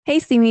Hey,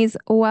 Simis,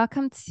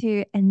 welcome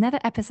to another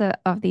episode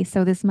of the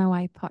So This Is My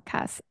Why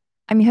podcast.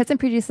 I'm your host and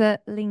producer,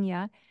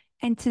 Lingya,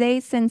 and today,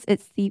 since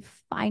it's the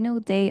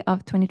final day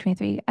of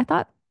 2023, I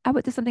thought I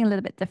would do something a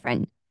little bit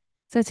different.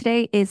 So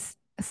today is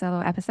a solo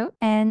episode,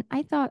 and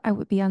I thought I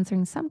would be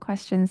answering some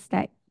questions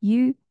that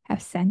you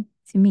have sent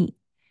to me.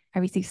 I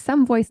received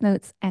some voice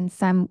notes and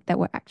some that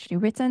were actually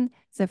written.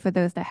 So for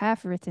those that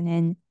have written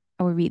in,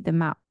 I will read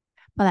them out.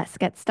 But let's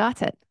get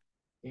started.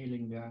 Hey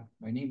Linda,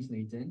 my name is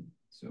Nathan.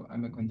 So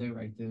I'm a content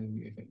writer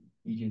with an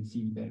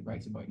agency that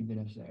writes about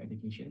international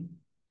education.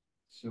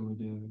 So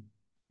the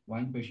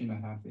one question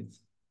I have is,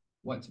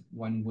 what's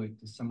one word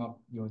to sum up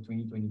your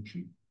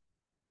 2023?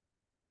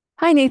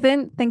 Hi,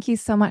 Nathan. Thank you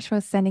so much for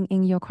sending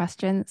in your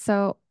question.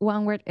 So,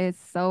 one word is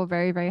so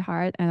very, very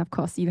hard. And of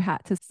course, you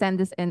had to send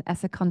this in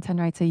as a content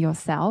writer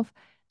yourself.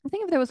 I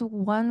think if there was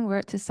one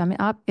word to sum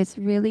it up, it's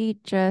really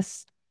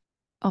just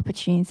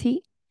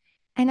opportunity.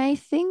 And I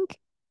think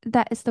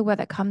that is the word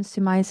that comes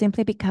to mind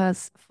simply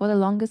because for the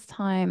longest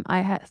time, I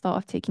had thought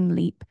of taking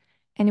leap.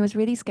 And it was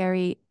really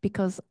scary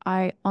because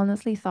I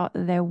honestly thought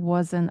there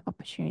wasn't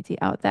opportunity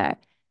out there.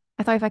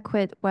 I thought if I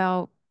quit,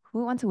 well, who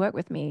would want to work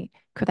with me?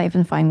 Could I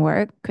even find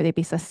work? Could it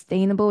be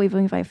sustainable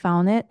even if I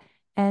found it?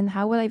 And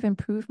how would I even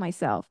prove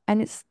myself?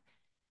 And it's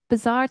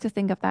bizarre to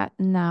think of that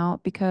now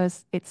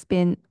because it's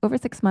been over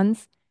 6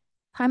 months.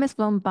 Time has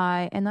flown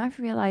by, and I've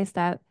realized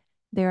that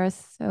there are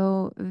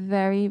so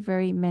very,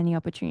 very many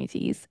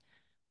opportunities.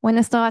 When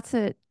I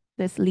started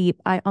this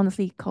leap, I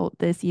honestly called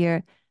this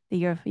year the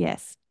year of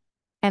yes.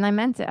 And I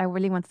meant it. I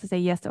really wanted to say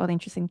yes to all the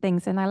interesting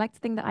things. And I like to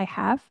think that I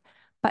have.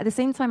 But at the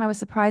same time, I was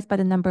surprised by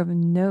the number of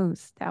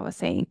no's that I was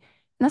saying.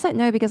 And I said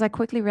no because I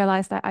quickly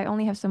realized that I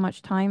only have so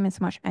much time and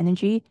so much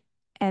energy.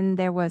 And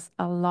there was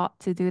a lot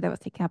to do that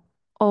was taking up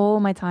all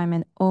my time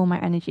and all my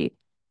energy.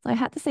 So I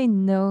had to say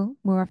no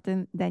more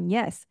often than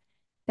yes.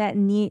 That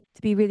need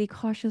to be really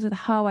cautious with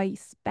how I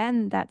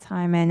spend that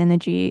time and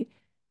energy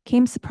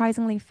came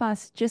surprisingly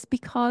fast just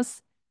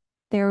because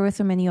there were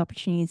so many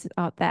opportunities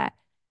out there.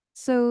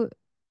 So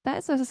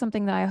that's also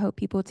something that I hope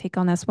people take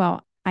on as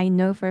well. I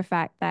know for a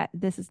fact that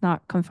this is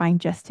not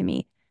confined just to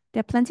me. There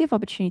are plenty of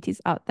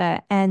opportunities out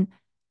there, and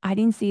I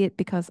didn't see it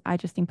because I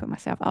just didn't put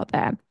myself out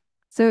there.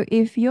 So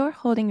if you're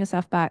holding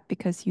yourself back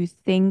because you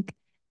think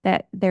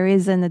that there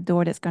isn't a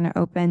door that's going to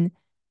open,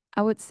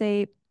 I would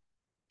say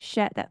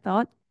shed that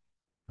thought,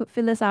 put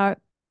feelers out,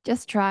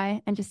 just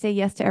try and just say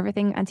yes to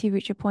everything until you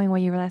reach a point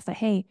where you realize that,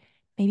 hey,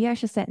 maybe I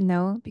should say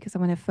no because I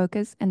want to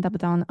focus and double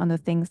down on the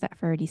things that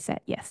I've already said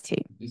yes to.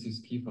 This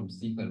is Keith from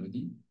Steve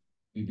Clarity.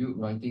 We build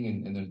writing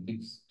and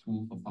analytics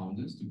tool for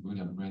founders to grow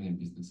their brand and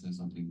businesses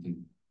on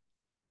LinkedIn.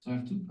 So I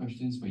have two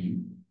questions for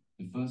you.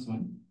 The first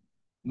one,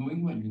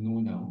 knowing what you know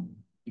now,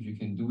 if you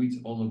can do it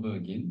all over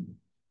again,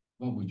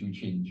 what would you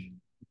change?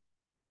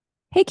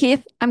 Hey,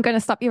 Keith, I'm going to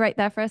stop you right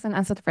there first and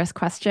answer the first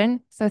question.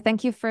 So,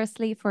 thank you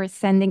firstly for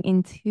sending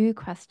in two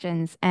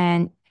questions.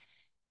 And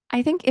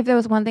I think if there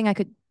was one thing I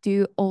could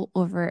do all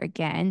over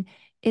again,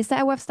 is that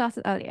I would have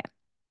started earlier.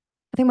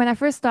 I think when I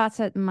first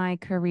started my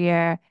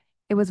career,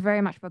 it was very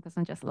much focused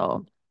on just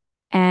law.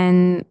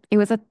 And it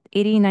was a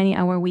 80, 90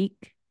 hour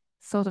week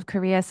sort of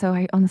career. So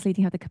I honestly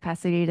didn't have the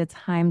capacity, the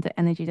time, the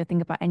energy to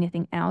think about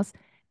anything else.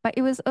 But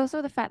it was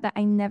also the fact that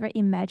I never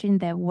imagined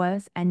there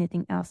was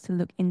anything else to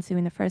look into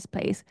in the first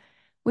place,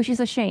 which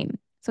is a shame.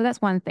 So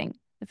that's one thing.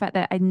 The fact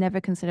that I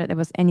never considered there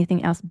was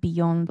anything else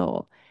beyond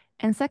law.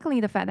 And secondly,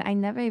 the fact that I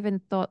never even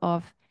thought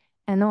of,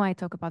 I know I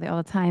talk about it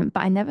all the time,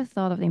 but I never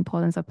thought of the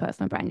importance of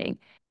personal branding.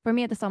 For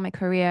me at the start of my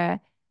career,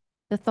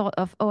 the thought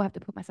of, oh, I have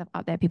to put myself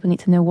out there. People need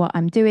to know what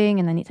I'm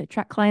doing and I need to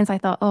attract clients. I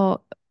thought,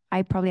 oh,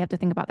 I probably have to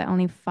think about that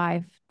only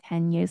 5,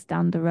 10 years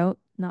down the road,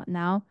 not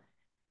now.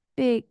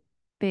 Big,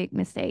 big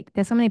mistake.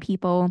 There's so many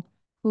people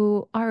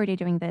who are already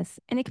doing this.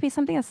 And it could be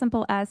something as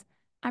simple as,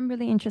 I'm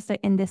really interested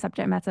in this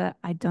subject matter.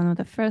 I don't know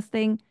the first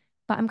thing,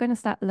 but I'm going to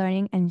start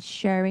learning and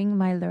sharing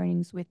my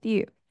learnings with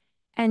you.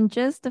 And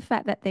just the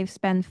fact that they've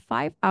spent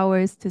 5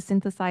 hours to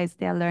synthesize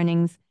their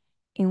learnings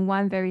in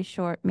one very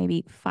short,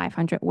 maybe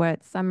 500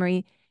 word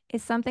summary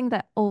is something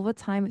that over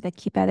time, if they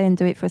keep at it and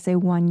do it for, say,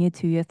 1 year,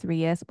 2 year, 3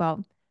 years,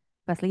 well,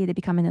 firstly, they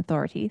become an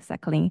authority.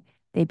 Secondly,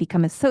 they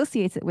become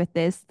associated with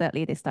this.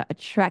 Thirdly, they start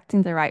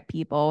attracting the right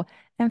people.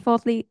 And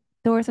fourthly,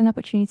 doors and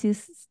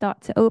opportunities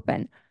start to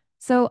open.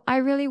 So I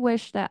really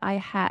wish that I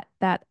had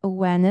that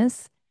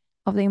awareness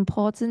of the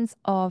importance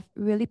of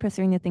really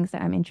pursuing the things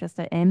that I'm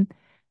interested in,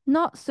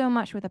 not so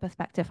much with the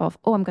perspective of,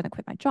 oh, I'm going to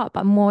quit my job,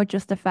 but more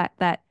just the fact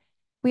that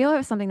we all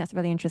have something that's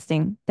really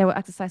interesting that will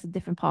exercise a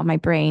different part of my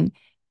brain,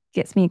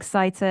 gets me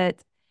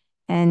excited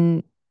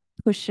and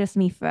pushes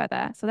me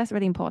further. So that's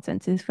really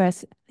important to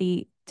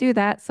firstly do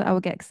that. So I will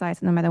get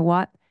excited no matter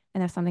what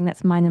and have something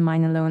that's mine and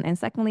mine alone. And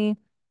secondly,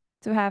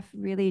 to have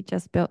really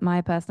just built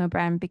my personal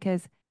brand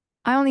because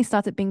I only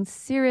started being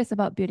serious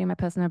about building my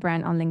personal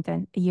brand on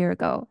LinkedIn a year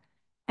ago.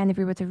 And if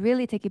we were to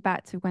really take it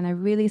back to when I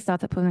really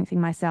started putting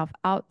myself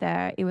out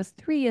there, it was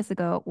 3 years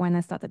ago when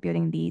I started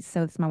building the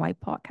So It's My Why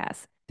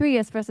podcast. 3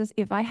 years versus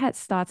if I had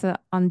started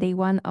on day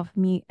one of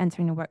me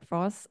entering the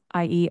workforce,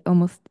 i.e.,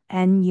 almost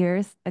 10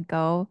 years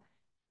ago,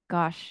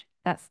 gosh,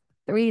 that's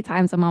 3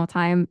 times the amount of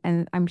time.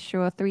 And I'm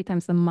sure 3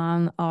 times the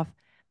amount of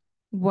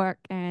work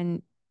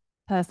and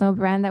personal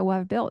brand that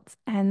we've built.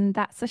 And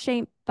that's a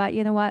shame. But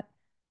you know what?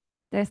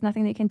 There's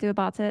nothing that you can do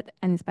about it.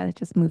 And it's better to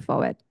just move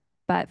forward.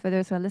 But for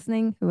those who are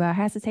listening, who are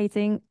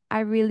hesitating, I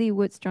really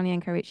would strongly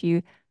encourage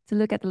you to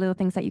look at the little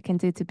things that you can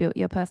do to build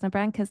your personal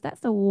brand, because that's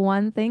the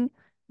one thing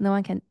no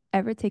one can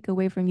ever take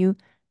away from you,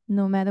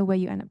 no matter where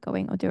you end up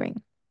going or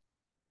doing.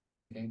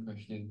 Second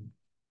question,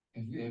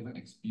 have you ever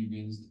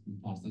experienced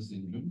imposter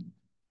syndrome?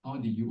 How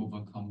did you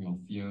overcome your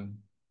fear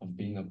of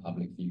being a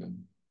public figure?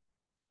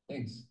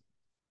 Thanks.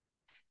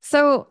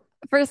 So,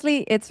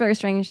 firstly, it's very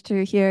strange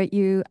to hear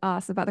you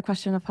ask about the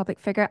question of public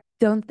figure.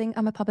 Don't think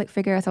I'm a public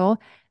figure at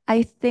all.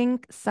 I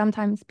think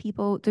sometimes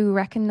people do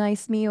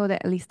recognize me, or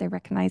that at least they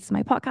recognize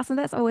my podcast, and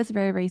that's always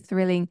very, very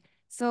thrilling.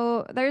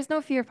 So there is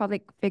no fear of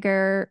public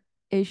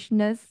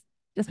figure-ishness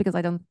just because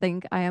I don't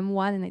think I am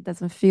one and it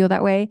doesn't feel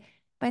that way.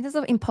 But in terms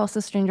of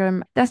imposter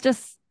syndrome, that's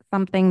just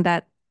something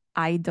that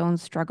I don't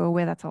struggle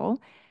with at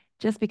all.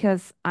 Just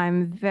because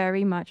I'm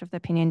very much of the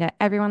opinion that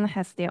everyone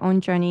has their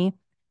own journey.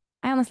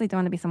 I honestly don't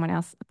want to be someone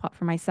else apart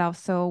from myself.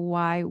 So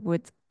why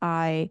would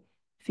I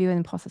feel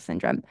imposter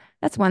syndrome?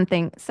 That's one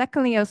thing.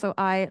 Secondly, also,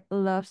 I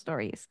love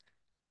stories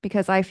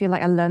because I feel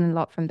like I learn a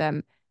lot from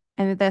them.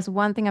 And if there's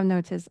one thing I've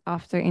noticed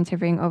after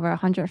interviewing over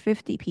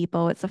 150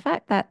 people, it's the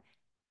fact that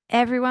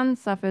everyone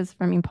suffers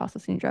from imposter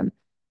syndrome.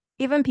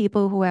 Even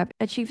people who have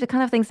achieved the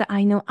kind of things that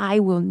I know I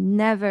will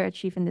never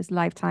achieve in this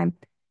lifetime,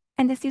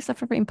 and they still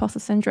suffer from imposter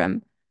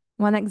syndrome.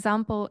 One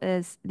example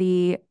is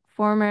the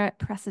former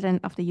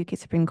president of the UK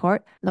Supreme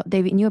Court, Lord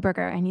David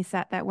Neuberger, and he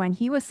said that when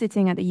he was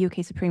sitting at the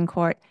UK Supreme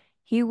Court,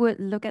 he would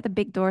look at the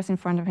big doors in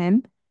front of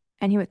him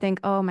and he would think,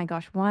 oh my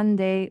gosh, one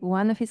day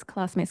one of his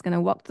classmates is going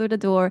to walk through the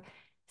door,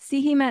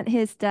 see him at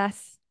his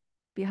desk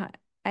behind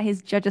at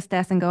his judge's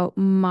desk and go,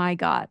 my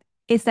God,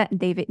 is that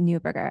David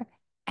Neuberger?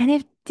 And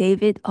if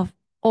David of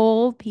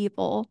all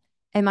people,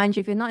 and mind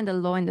you, if you're not in the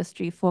law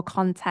industry, for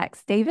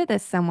context, David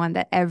is someone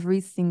that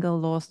every single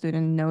law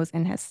student knows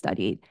and has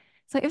studied.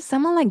 So if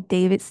someone like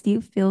David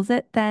still feels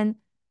it, then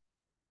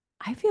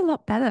I feel a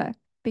lot better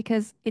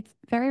because it's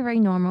very, very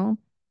normal.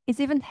 It's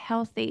even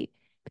healthy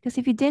because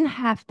if you didn't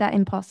have that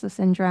imposter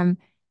syndrome,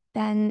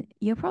 then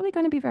you're probably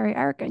going to be very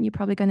arrogant. You're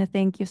probably going to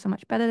think you're so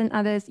much better than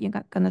others. You're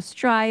not going to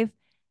strive.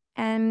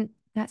 And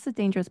that's a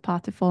dangerous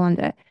path to fall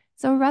under.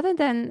 So rather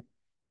than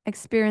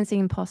experiencing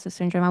imposter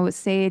syndrome, I would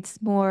say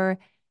it's more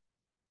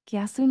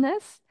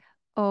kiasuness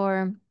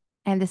or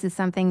and this is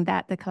something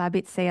that the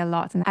Kalabits say a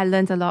lot. And I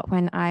learned a lot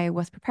when I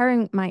was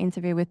preparing my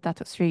interview with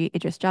Datuk Sri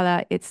Idris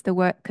Jala. It's the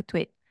word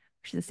ketwit,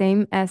 which is the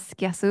same as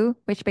kiasu,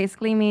 which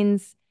basically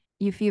means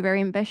you feel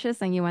very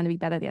ambitious and you want to be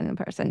better than the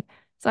other person.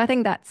 So I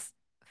think that's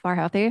far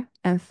healthier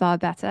and far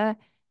better.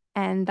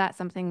 And that's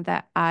something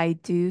that I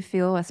do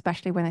feel,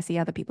 especially when I see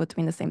other people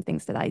doing the same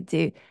things that I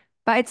do.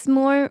 But it's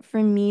more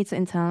for me to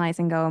internalize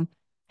and go,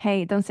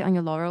 hey, don't sit on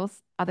your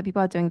laurels. Other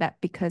people are doing that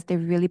because they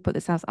really put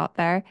themselves out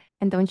there.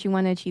 And don't you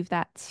want to achieve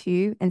that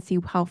too and see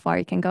how far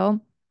you can go?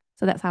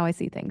 So that's how I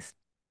see things.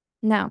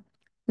 Now,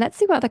 let's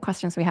see what other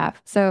questions we have.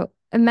 So,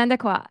 Amanda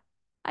Kwa.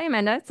 Hi,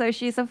 Amanda. So,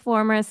 she's a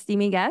former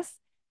Steamy guest.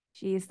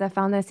 She's the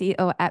founder and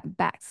CEO at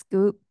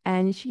Backscoop.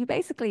 And she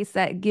basically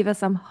said, give us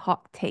some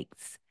hot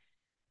takes.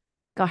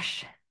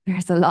 Gosh,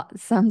 there's a lot,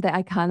 some that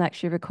I can't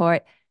actually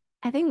record.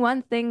 I think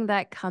one thing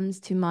that comes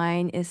to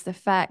mind is the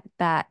fact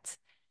that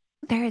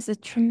there is a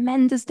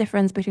tremendous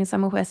difference between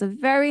someone who has a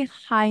very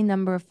high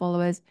number of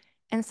followers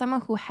and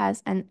someone who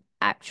has an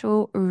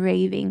actual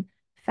raving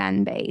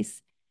fan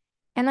base.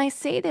 And I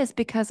say this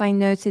because I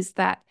noticed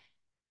that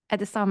at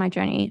the start of my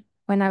journey,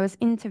 when I was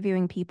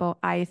interviewing people,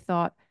 I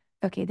thought,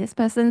 okay, this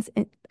person's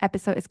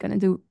episode is going to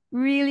do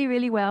really,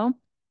 really well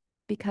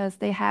because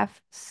they have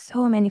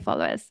so many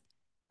followers.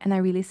 And I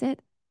release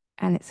it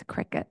and it's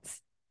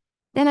crickets.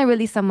 Then I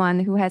release someone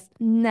who has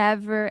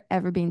never,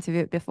 ever been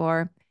interviewed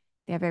before.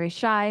 They're very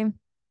shy.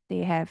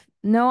 They have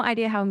no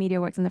idea how media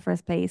works in the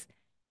first place.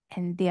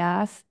 And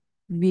theirs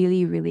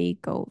really, really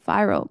go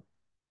viral.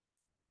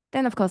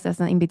 Then, of course, there's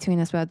an in between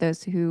as well,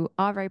 those who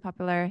are very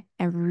popular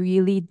and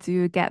really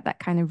do get that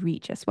kind of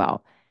reach as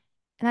well.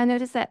 And I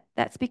noticed that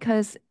that's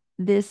because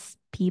these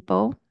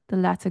people, the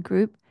latter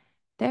group,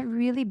 they've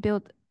really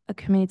built a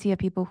community of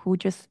people who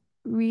just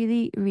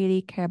really,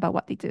 really care about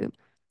what they do.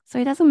 So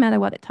it doesn't matter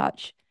what they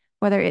touch,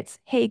 whether it's,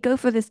 hey, go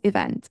for this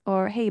event,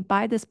 or hey,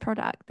 buy this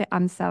product that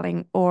I'm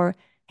selling, or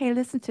hey,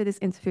 listen to this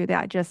interview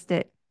that I just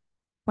did.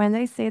 When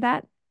they say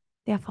that,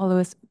 their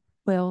followers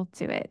will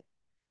do it.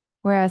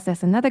 Whereas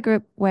there's another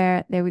group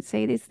where they would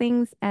say these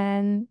things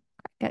and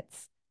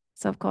crickets.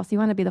 So, of course, you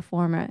want to be the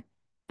former.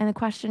 And the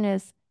question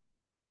is,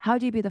 how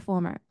do you be the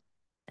former?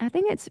 I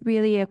think it's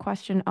really a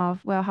question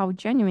of, well, how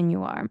genuine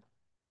you are.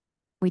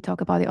 We talk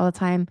about it all the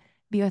time.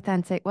 Be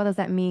authentic. What does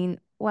that mean?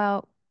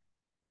 Well,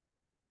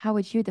 how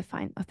would you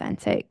define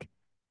authentic?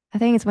 I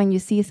think it's when you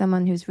see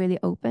someone who's really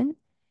open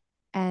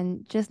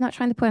and just not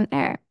trying to put on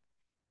air.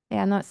 They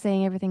are not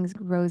saying everything's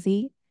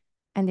rosy,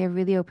 and they're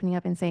really opening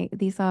up and saying,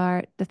 these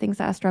are the things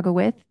that I struggle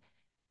with.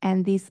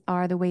 And these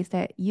are the ways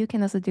that you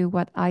can also do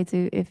what I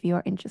do if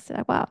you're interested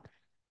as well.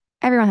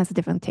 Everyone has a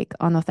different take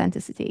on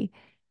authenticity,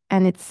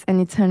 and it's an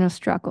eternal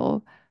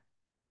struggle.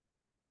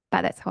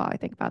 But that's how I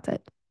think about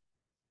it.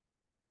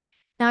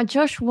 Now,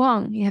 Josh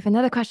Wong, you have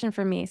another question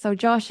for me. So,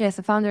 Josh is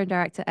the founder and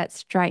director at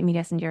Stride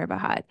Media Sendiri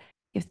Berhad.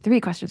 You have three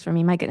questions for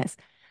me. My goodness.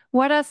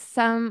 What are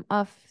some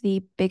of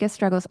the biggest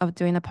struggles of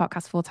doing a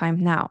podcast full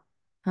time now?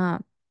 Huh.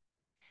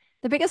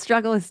 The biggest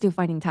struggle is still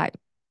finding time,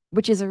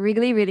 which is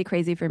really, really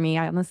crazy for me.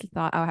 I honestly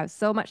thought I'll have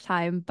so much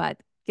time,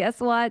 but guess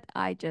what?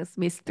 I just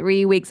missed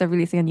 3 weeks of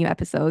releasing a new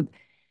episode.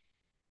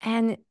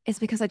 And it's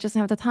because I just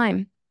don't have the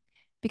time.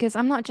 Because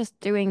I'm not just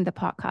doing the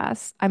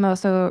podcast, I'm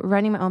also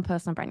running my own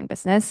personal branding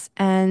business.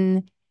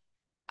 And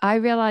I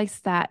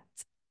realized that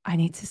I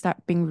need to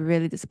start being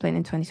really disciplined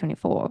in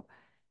 2024.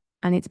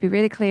 I need to be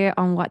really clear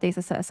on what days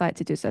I set aside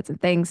to do certain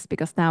things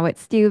because now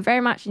it's still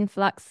very much in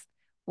flux.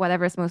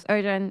 Whatever is most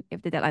urgent,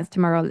 if the deadline's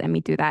tomorrow, let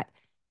me do that.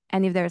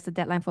 And if there's a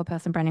deadline for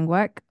person branding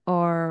work,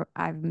 or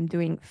I'm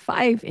doing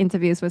 5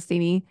 interviews with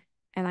Steamy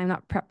and I'm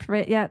not prepped for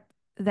it yet,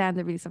 then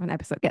the release of an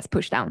episode gets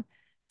pushed down.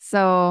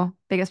 So,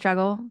 biggest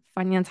struggle,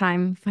 finding the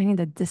time, finding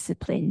the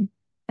discipline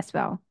as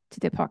well to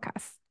do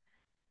podcasts.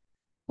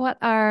 What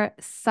are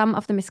some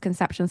of the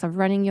misconceptions of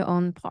running your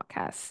own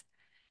podcast?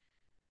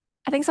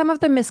 I think some of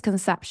the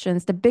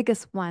misconceptions, the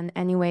biggest one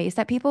anyway, is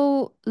that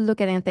people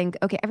look at it and think,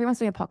 okay, everyone's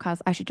doing a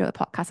podcast. I should do a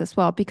podcast as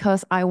well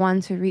because I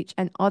want to reach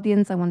an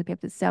audience. I want to be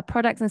able to sell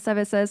products and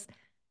services.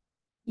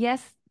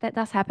 Yes, that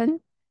does happen,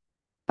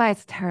 but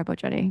it's a terrible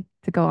journey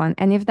to go on.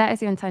 And if that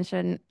is your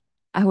intention,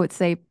 I would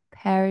say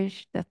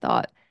perish the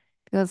thought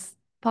because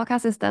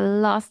podcast is the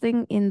last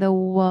thing in the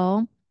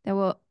world that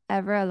will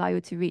ever allow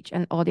you to reach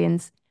an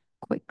audience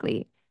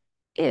quickly.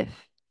 If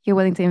you're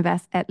willing to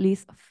invest at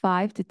least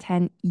 5 to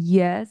 10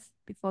 years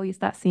before you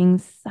start seeing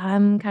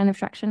some kind of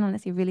traction,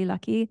 unless you're really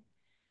lucky,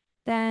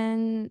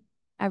 then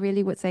I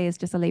really would say it's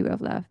just a labor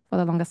of love for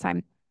the longest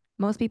time.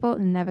 Most people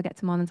never get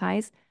to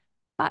monetize,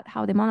 but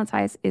how they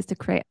monetize is to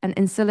create an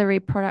ancillary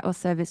product or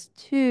service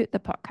to the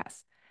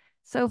podcast.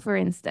 So, for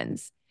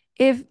instance,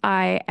 if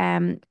I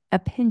am a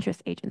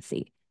Pinterest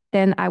agency,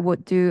 then I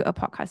would do a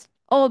podcast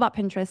all about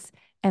Pinterest.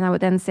 And I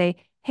would then say,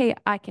 hey,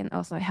 I can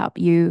also help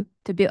you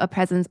to build a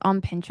presence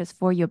on Pinterest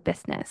for your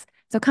business.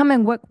 So come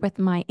and work with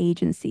my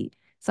agency.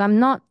 So I'm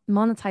not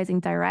monetizing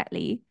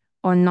directly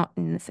or not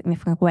in a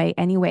significant way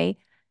anyway,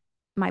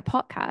 my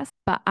podcast,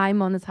 but I'm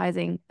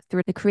monetizing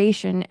through the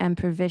creation and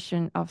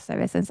provision of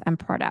services and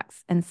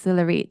products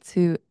ancillary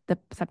to the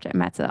subject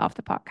matter of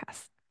the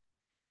podcast.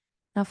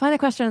 Now, final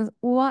questions.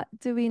 What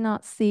do we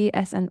not see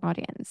as an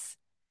audience?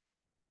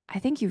 I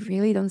think you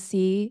really don't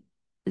see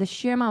the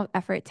sheer amount of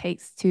effort it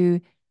takes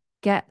to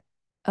get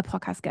a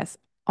podcast guest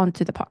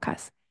onto the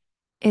podcast.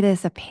 It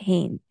is a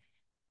pain.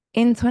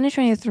 In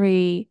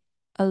 2023,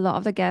 a lot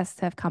of the guests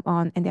have come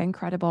on and they're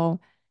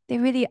incredible. They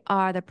really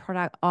are the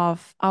product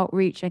of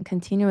outreach and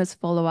continuous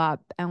follow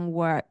up and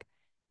work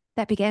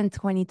that began in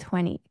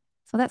 2020.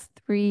 So that's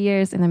 3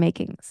 years in the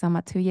making. Some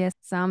are 2 years,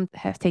 some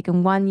have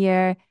taken 1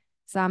 year,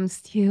 some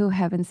still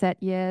haven't said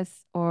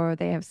yes, or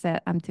they have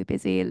said, I'm too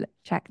busy,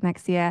 check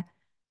next year.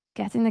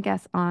 Getting the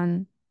guests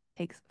on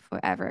takes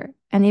forever.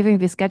 And even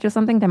if you schedule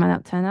something, they might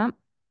not turn up.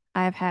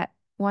 I've had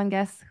one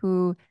guest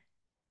who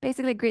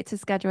basically agreed to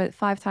schedule it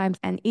 5 times,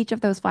 and each of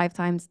those 5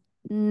 times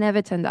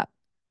never turned up.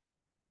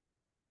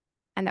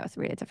 And that was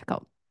really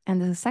difficult.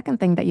 And the second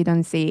thing that you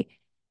don't see,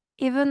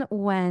 even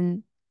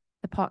when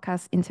the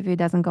podcast interview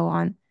doesn't go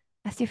on,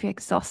 I still feel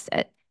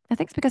exhausted. I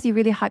think it's because you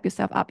really hype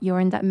yourself up. You're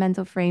in that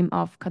mental frame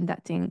of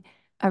conducting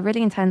a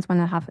really intense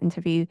 1.5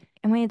 interview.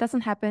 And when it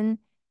doesn't happen,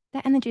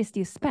 that energy is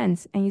still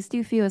spent and you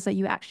still feel as though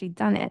you actually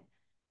done it.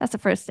 That's the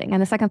first thing.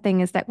 And the second thing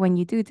is that when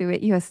you do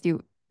it, you are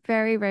still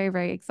very, very,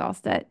 very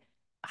exhausted.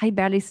 I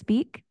barely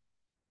speak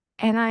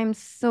and I'm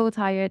so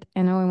tired.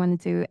 And all I want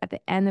to do at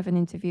the end of an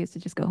interview is to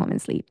just go home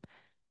and sleep.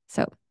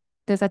 So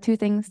those are two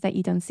things that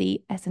you don't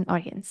see as an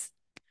audience.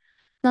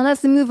 Now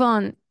let's move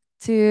on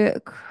to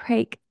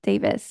Craig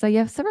Davis. So you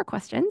have several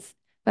questions.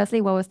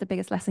 Firstly, what was the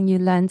biggest lesson you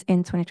learned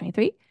in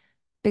 2023?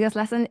 Biggest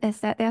lesson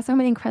is that there are so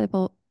many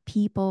incredible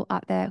people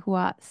out there who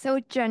are so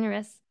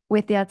generous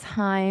with their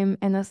time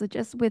and also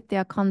just with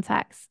their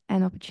contacts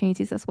and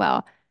opportunities as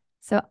well.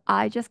 So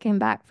I just came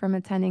back from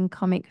attending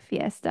Comic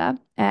Fiesta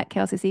at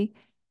KLCC.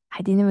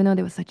 I didn't even know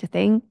there was such a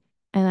thing.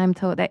 And I'm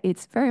told that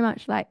it's very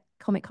much like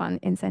Comic Con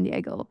in San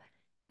Diego.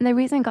 And the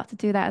reason I got to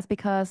do that is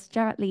because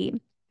Jared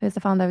Lee, who's the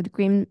founder of the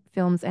Green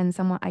Films and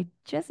someone I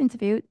just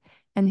interviewed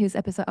and whose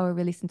episode I will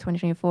release in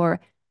 2024,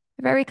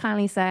 very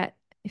kindly said,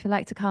 if you'd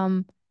like to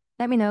come,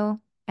 let me know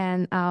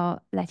and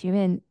I'll let you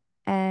in.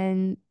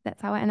 And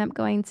that's how I end up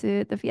going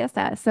to the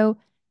fiesta. So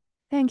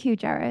thank you,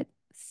 Jared,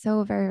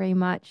 so very, very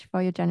much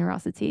for your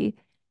generosity.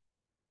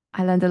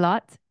 I learned a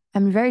lot.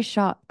 I'm very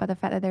shocked by the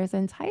fact that there's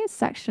an entire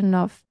section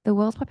of the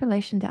world's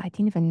population that I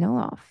didn't even know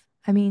of.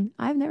 I mean,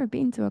 I've never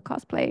been to a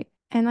cosplay,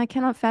 and I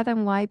cannot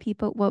fathom why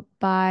people would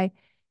buy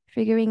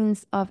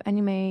figurines of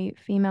anime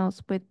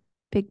females with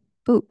big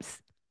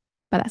Oops,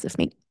 but that's just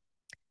me.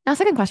 Now,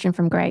 second question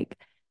from Greg.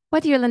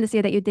 What did you learn this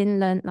year that you didn't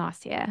learn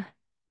last year?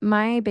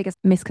 My biggest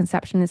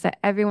misconception is that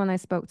everyone I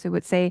spoke to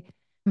would say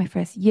my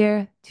first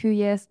year, 2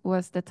 years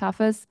was the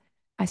toughest.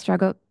 I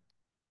struggled,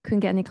 couldn't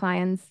get any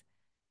clients.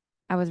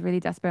 I was really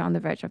desperate on the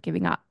verge of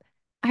giving up.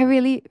 I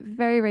really,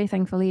 very, very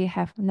thankfully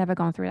have never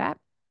gone through that.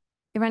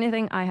 If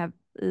anything, I have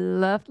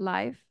loved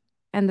life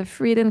and the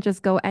freedom to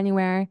just go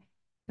anywhere,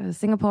 go to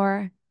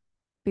Singapore,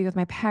 be with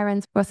my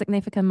parents for a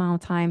significant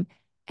amount of time,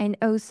 and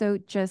also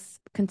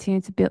just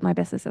continue to build my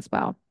business as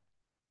well.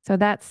 So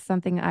that's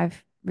something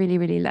I've really,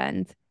 really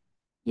learned.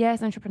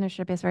 Yes,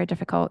 entrepreneurship is very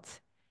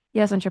difficult.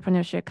 Yes,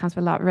 entrepreneurship comes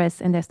with a lot of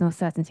risk and there's no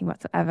certainty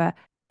whatsoever,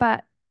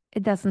 but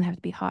it doesn't have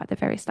to be hard at the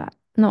very start.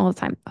 Not all the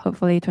time.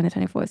 Hopefully,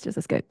 2024 is just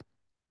as good.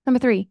 Number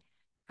three,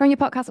 from your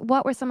podcast,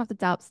 what were some of the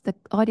doubts the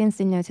audience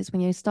didn't notice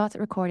when you started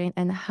recording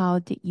and how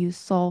did you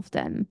solve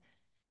them?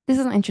 This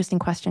is an interesting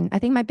question. I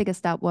think my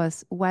biggest doubt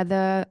was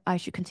whether I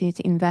should continue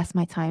to invest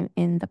my time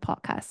in the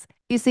podcast.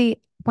 You see,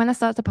 when I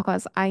started the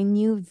podcast, I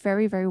knew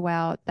very, very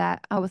well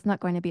that I was not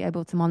going to be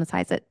able to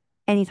monetize it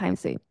anytime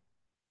soon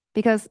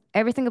because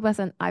every single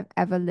person I've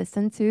ever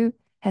listened to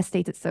has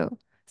stated so.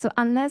 So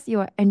unless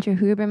you're Andrew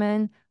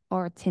Huberman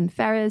or Tim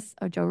Ferriss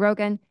or Joe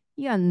Rogan,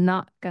 you are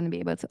not going to be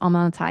able to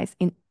monetize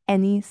in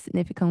any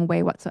significant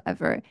way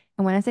whatsoever.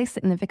 And when I say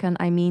significant,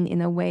 I mean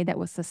in a way that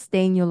will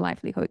sustain your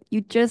livelihood.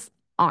 You just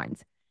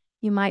aren't.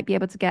 You might be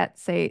able to get,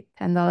 say,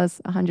 $10,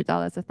 $100,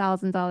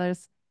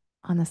 $1,000.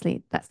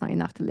 Honestly, that's not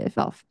enough to live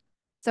off.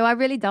 So I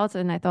really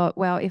doubted and I thought,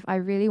 well, if I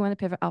really want to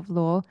pivot out of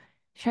law,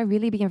 should I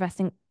really be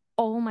investing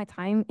all my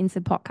time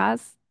into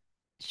podcasts?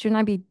 Shouldn't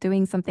I be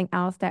doing something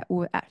else that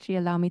would actually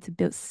allow me to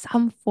build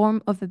some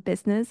form of a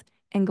business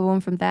and go on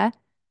from there?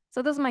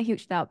 So those are my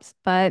huge doubts,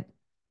 but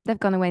they've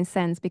gone away in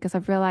sense because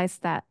I've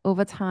realized that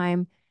over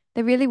time,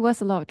 there really was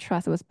a lot of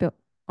trust that was built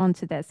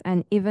onto this.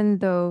 And even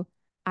though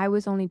I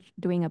was only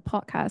doing a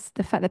podcast,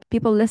 the fact that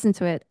people listened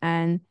to it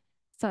and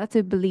started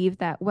to believe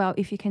that, well,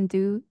 if you can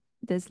do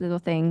this little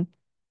thing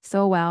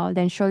so well,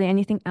 then surely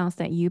anything else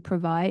that you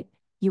provide,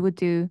 you would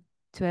do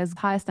to as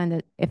high a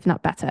standard, if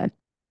not better.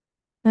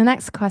 The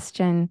next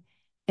question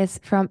is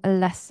from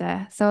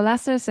Lester. So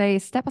Lester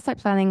says, step aside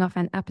planning of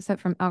an episode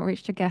from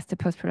outreach to guest to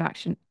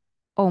post-production.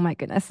 Oh my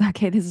goodness.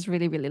 Okay, this is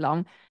really, really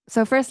long.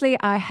 So firstly,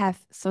 I have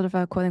sort of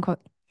a quote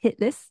unquote hit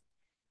list.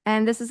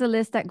 And this is a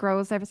list that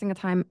grows every single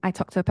time I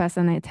talk to a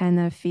person, I attend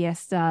a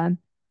fiesta,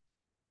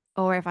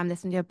 or if I'm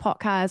listening to a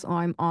podcast, or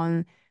I'm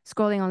on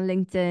scrolling on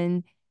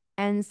LinkedIn,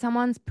 and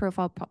someone's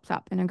profile pops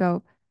up, and I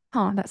go,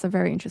 huh, that's a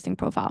very interesting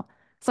profile.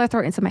 So I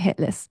throw it into my hit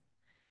list.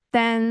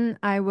 Then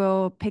I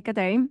will pick a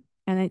day, and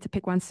I need to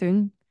pick one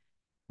soon,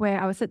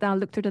 where I will sit down,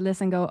 look through the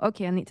list, and go,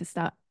 okay, I need to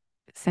start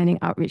sending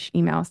outreach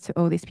emails to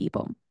all these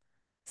people.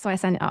 So I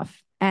send it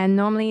off. And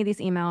normally these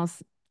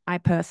emails, I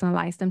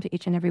personalize them to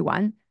each and every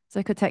one. So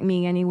it could take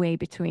me anyway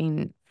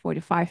between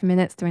 45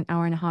 minutes to an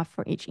hour and a half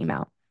for each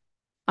email.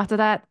 After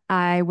that,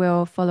 I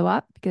will follow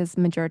up because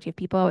majority of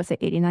people, I would say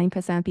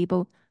 89% of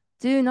people,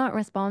 do not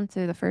respond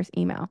to the first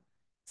email.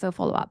 So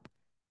follow up.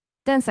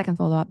 Then second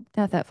follow up,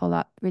 then third follow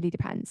up, really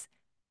depends.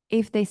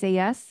 If they say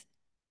yes,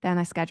 then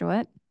I schedule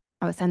it.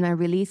 I will send them a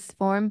release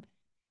form.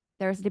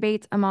 There's a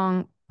debate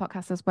among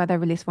podcasters whether a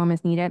release form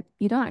is needed.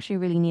 You don't actually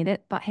really need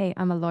it, but hey,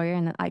 I'm a lawyer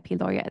and an IP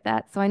lawyer at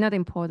that. So I know the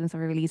importance of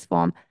a release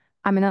form.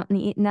 I may not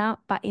need it now,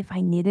 but if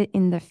I need it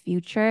in the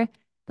future,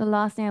 the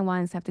last thing I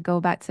want is to have to go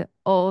back to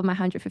all of my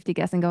 150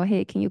 guests and go,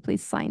 hey, can you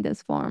please sign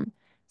this form?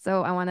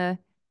 So I want to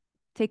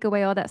take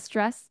away all that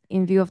stress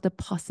in view of the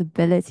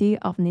possibility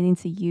of needing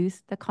to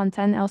use the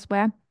content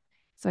elsewhere.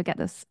 So I get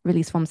this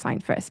release form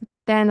signed first.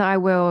 Then I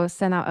will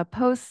send out a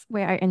post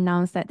where I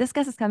announce that this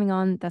guest is coming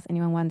on. Does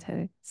anyone want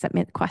to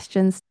submit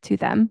questions to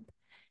them?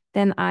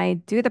 Then I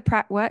do the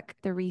prep work,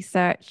 the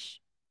research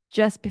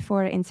just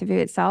before the interview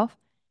itself.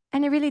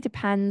 And it really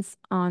depends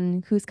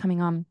on who's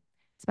coming on,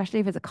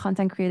 especially if it's a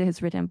content creator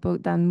who's written a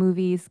book, done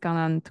movies, gone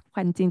on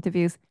 20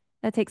 interviews.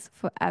 That takes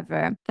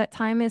forever. That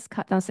time is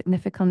cut down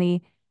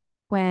significantly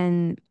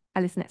when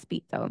I listen at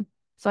speed, though.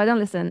 So I don't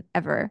listen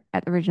ever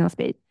at original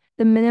speed.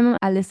 The minimum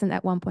I listen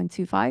at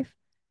 1.25.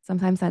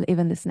 Sometimes I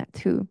even listen at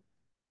 2.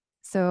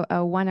 So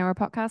a 1 hour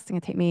podcast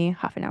can take me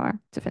half an hour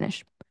to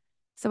finish.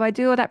 So I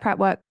do all that prep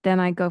work, then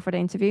I go for the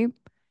interview.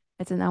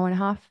 It's an hour and a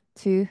half,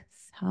 2,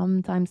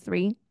 sometimes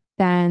 3.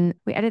 Then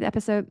we edit the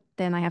episode.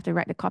 Then I have to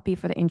write the copy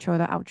for the intro,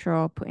 the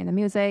outro, put in the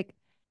music.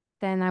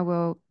 Then I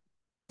will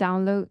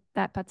download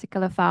that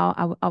particular file.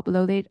 I will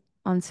upload it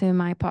onto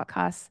my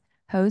podcast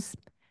host.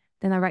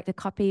 Then I write the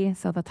copy,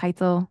 so the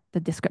title,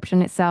 the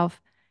description itself.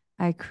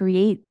 I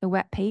create the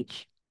web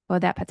page for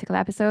that particular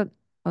episode,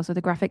 also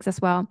the graphics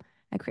as well.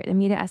 I create the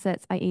media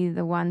assets, i.e.,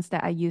 the ones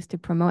that I use to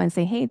promote and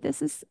say, hey,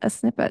 this is a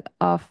snippet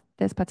of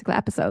this particular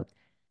episode.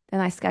 Then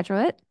I schedule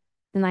it.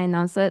 Then I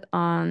announce it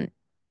on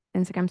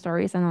Instagram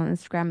stories and on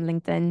Instagram,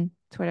 LinkedIn,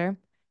 Twitter,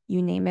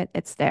 you name it,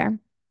 it's there.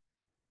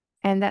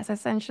 And that's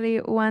essentially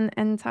one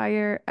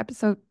entire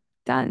episode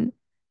done.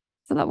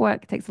 It's a lot of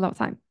work, it takes a lot of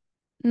time.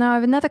 Now, I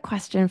have another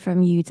question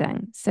from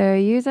Yuzheng. So,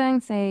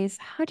 Yuzheng says,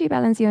 how do you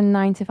balance your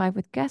 9 to 5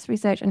 with guest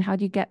research? And how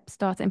do you get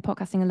started in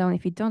podcasting alone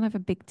if you don't have a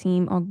big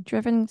team or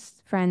driven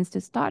friends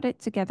to start it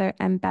together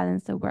and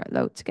balance the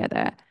workload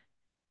together?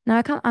 Now,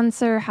 I can't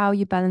answer how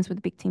you balance with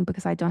a big team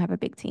because I don't have a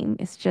big team.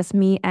 It's just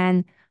me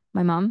and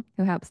my mom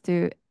who helps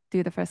to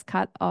do the first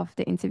cut of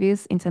the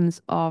interviews in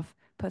terms of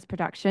post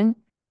production.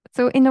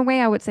 So, in a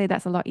way, I would say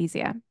that's a lot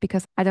easier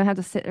because I don't have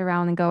to sit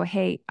around and go,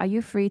 hey, are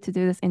you free to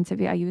do this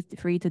interview? Are you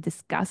free to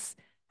discuss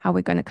how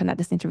we're going to conduct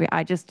this interview?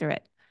 I just do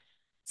it.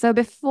 So,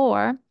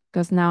 before,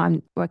 because now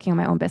I'm working on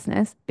my own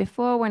business,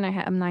 before when I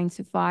had a 9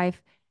 to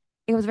 5,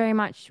 it was very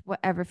much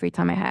whatever free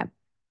time I had.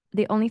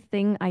 The only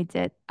thing I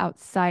did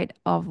outside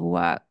of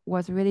work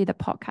was really the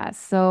podcast.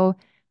 So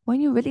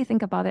when you really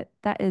think about it,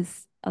 that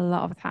is a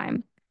lot of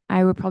time.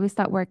 I would probably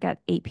start work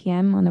at 8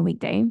 p.m. on a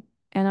weekday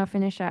and I'll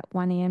finish at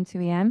 1 a.m., 2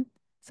 a.m.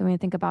 So when you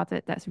think about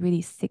it, that's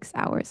really 6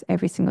 hours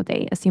every single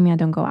day, assuming I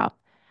don't go out.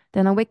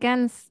 Then on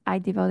weekends, I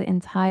devote it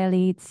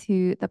entirely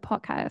to the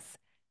podcast.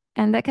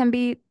 And that can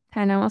be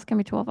 10 hours, can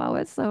be 12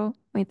 hours. So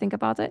when you think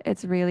about it,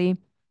 it's really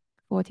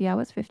 40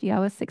 hours, 50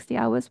 hours, 60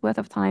 hours worth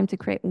of time to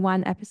create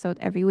one episode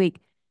every week.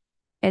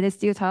 It is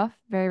still tough,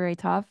 very, very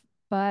tough,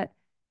 but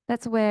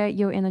that's where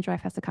your inner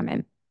drive has to come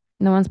in.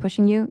 No one's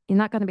pushing you. You're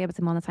not going to be able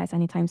to monetize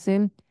anytime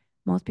soon.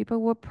 Most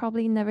people will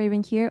probably never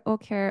even hear or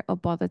care or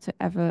bother to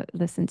ever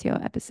listen to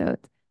your episode.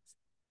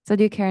 So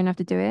do you care enough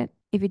to do it?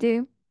 If you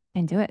do,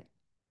 then do it.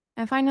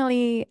 And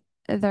finally,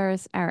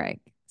 there's Eric.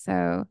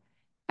 So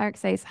Eric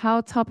says,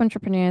 how top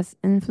entrepreneurs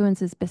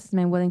influences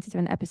businessmen willing to do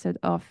an episode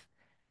of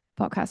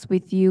podcast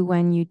with you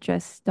when you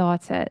just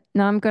started.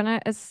 Now, I'm going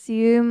to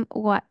assume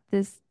what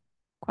this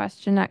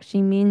question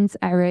actually means,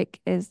 Eric,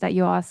 is that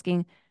you're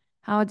asking,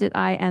 how did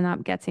I end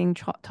up getting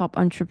top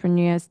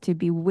entrepreneurs to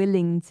be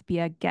willing to be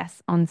a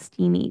guest on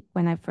Steamy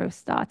when I first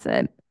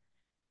started?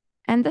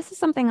 And this is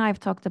something I've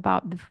talked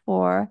about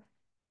before.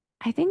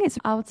 I think it's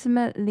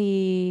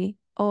ultimately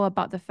all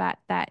about the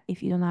fact that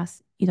if you don't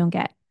ask, you don't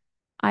get.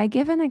 I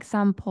give an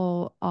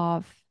example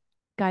of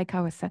Guy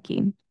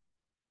Kawasaki.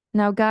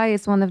 Now, Guy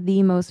is one of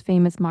the most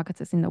famous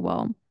marketers in the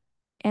world.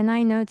 And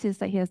I noticed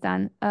that he has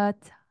done a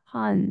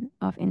ton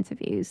of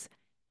interviews.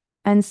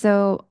 And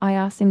so I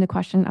asked him the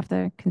question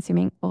after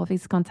consuming all of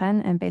his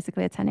content and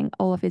basically attending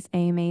all of his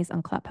AMAs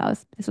on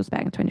Clubhouse. This was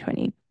back in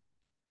 2020.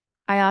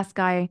 I asked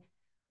Guy,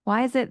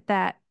 why is it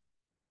that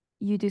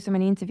you do so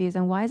many interviews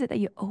and why is it that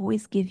you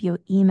always give your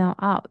email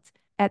out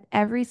at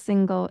every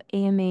single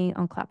AMA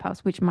on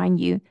Clubhouse, which,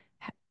 mind you,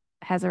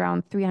 has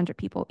around 300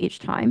 people each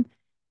time,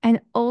 and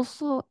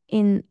also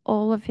in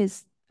all of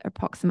his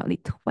approximately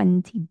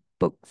 20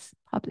 books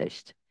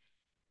published?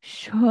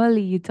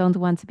 Surely you don't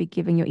want to be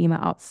giving your email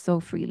out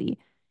so freely.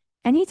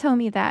 And he told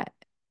me that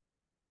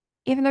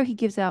even though he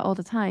gives it out all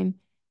the time,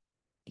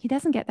 he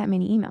doesn't get that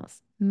many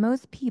emails.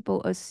 Most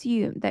people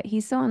assume that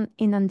he's so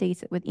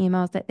inundated with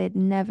emails that they'd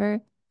never,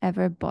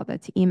 ever bother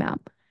to email.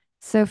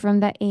 So from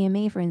that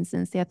AMA, for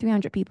instance, there are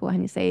 300 people,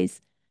 and he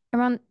says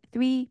around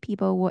 3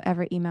 people will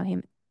ever email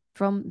him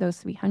from those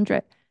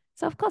 300.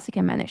 So of course he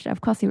can manage that.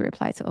 Of course he will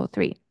reply to all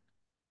three.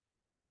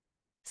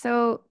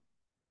 So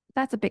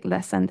that's a big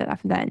lesson that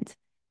I've learned.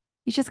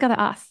 You just gotta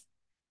ask.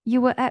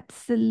 You will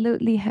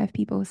absolutely have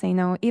people who say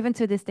no. Even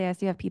to this day, I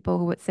still have people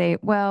who would say,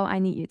 well, I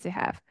need you to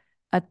have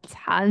a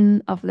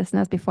ton of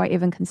listeners before I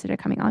even consider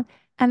coming on.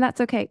 And that's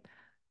okay.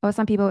 Or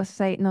some people will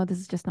say, no, this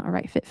is just not a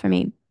right fit for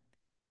me.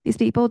 These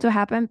people do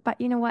happen,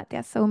 but you know what?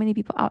 There's so many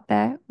people out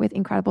there with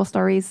incredible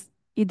stories.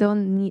 You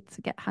don't need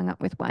to get hung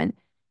up with one.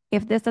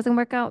 If this doesn't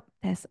work out,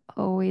 there's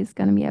always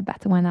going to be a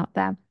better one out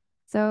there.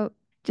 So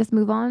just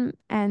move on.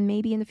 And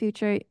maybe in the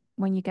future,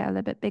 when you get a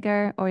little bit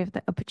bigger or if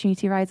the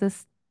opportunity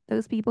rises,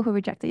 those people who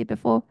rejected you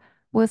before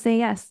will say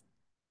yes.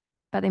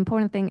 But the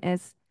important thing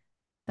is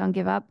don't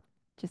give up,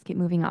 just keep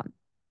moving on.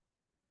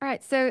 All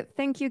right. So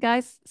thank you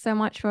guys so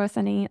much for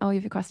sending in all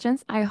of your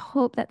questions. I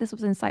hope that this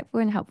was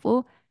insightful and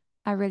helpful.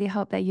 I really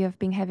hope that you have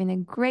been having a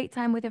great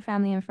time with your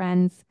family and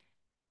friends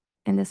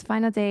in this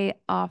final day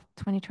of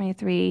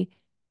 2023.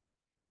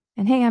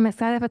 And hey, I'm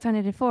excited for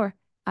 2024.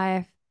 I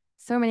have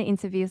so many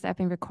interviews that I've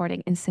been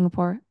recording in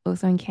Singapore,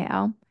 also in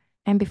KL.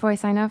 And before I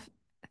sign off,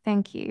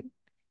 thank you.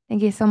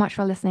 Thank you so much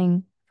for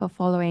listening, for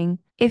following.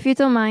 If you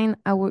don't mind,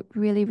 I would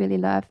really, really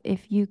love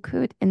if you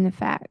could, in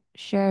fact,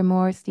 share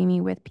more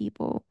Steamy with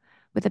people,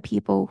 with the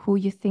people who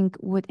you think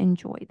would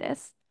enjoy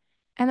this.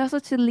 And also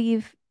to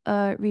leave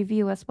a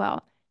review as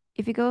well.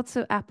 If you go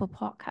to Apple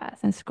Podcasts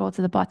and scroll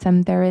to the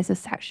bottom, there is a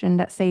section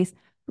that says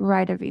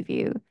write a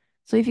review.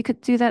 So if you could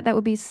do that, that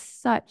would be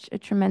such a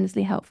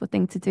tremendously helpful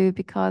thing to do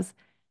because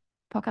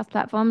podcast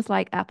platforms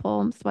like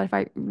Apple,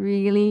 Spotify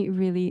really,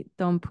 really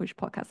don't push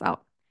podcasts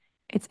out.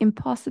 It's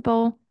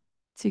impossible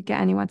to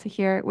get anyone to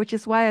hear it, which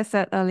is why I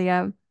said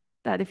earlier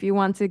that if you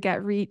want to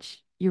get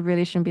reach, you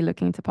really shouldn't be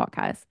looking into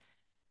podcasts.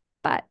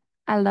 But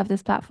I love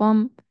this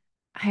platform.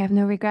 I have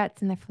no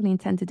regrets and I fully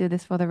intend to do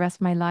this for the rest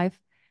of my life,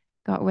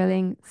 God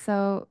willing.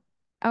 So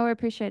I would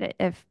appreciate it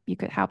if you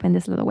could help in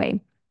this little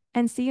way.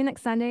 And see you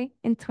next Sunday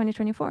in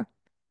 2024.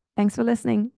 Thanks for listening.